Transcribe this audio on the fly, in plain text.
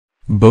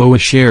BoA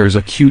shares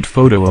a cute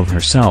photo of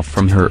herself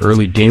from her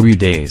early debut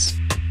days.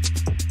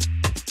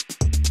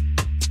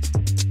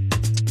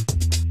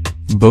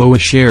 BoA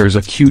shares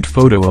a cute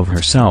photo of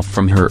herself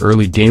from her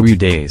early debut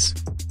days.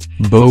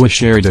 BoA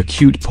shared a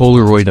cute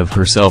Polaroid of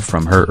herself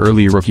from her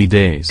early rookie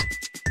days.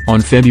 On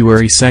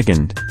February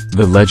 2nd,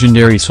 the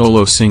legendary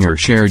solo singer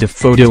shared a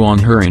photo on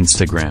her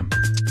Instagram.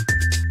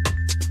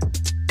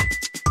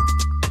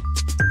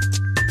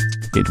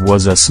 It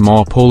was a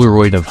small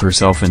Polaroid of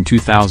herself in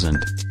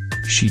 2000.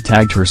 She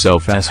tagged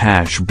herself as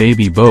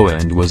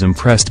 #BabyBoA and was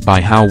impressed by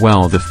how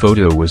well the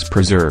photo was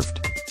preserved.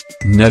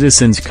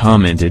 Netizens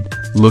commented,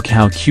 "Look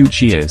how cute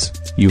she is,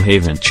 you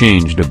haven't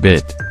changed a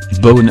bit,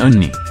 BoA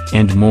Nunni,"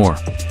 and more.